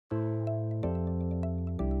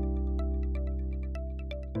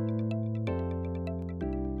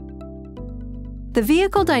The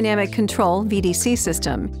Vehicle Dynamic Control (VDC)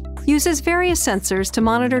 system uses various sensors to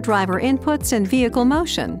monitor driver inputs and vehicle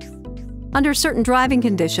motion. Under certain driving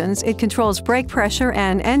conditions, it controls brake pressure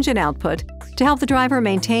and engine output to help the driver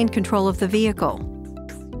maintain control of the vehicle.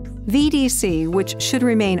 VDC, which should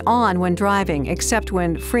remain on when driving except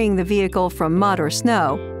when freeing the vehicle from mud or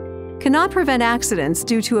snow, cannot prevent accidents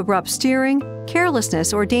due to abrupt steering,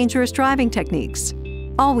 carelessness, or dangerous driving techniques.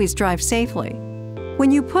 Always drive safely. When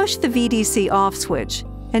you push the VDC off switch,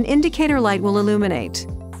 an indicator light will illuminate.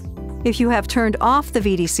 If you have turned off the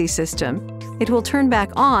VDC system, it will turn back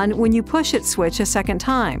on when you push its switch a second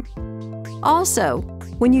time. Also,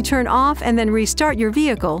 when you turn off and then restart your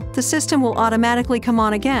vehicle, the system will automatically come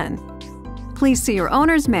on again. Please see your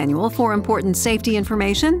owner's manual for important safety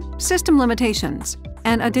information, system limitations,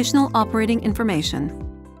 and additional operating information.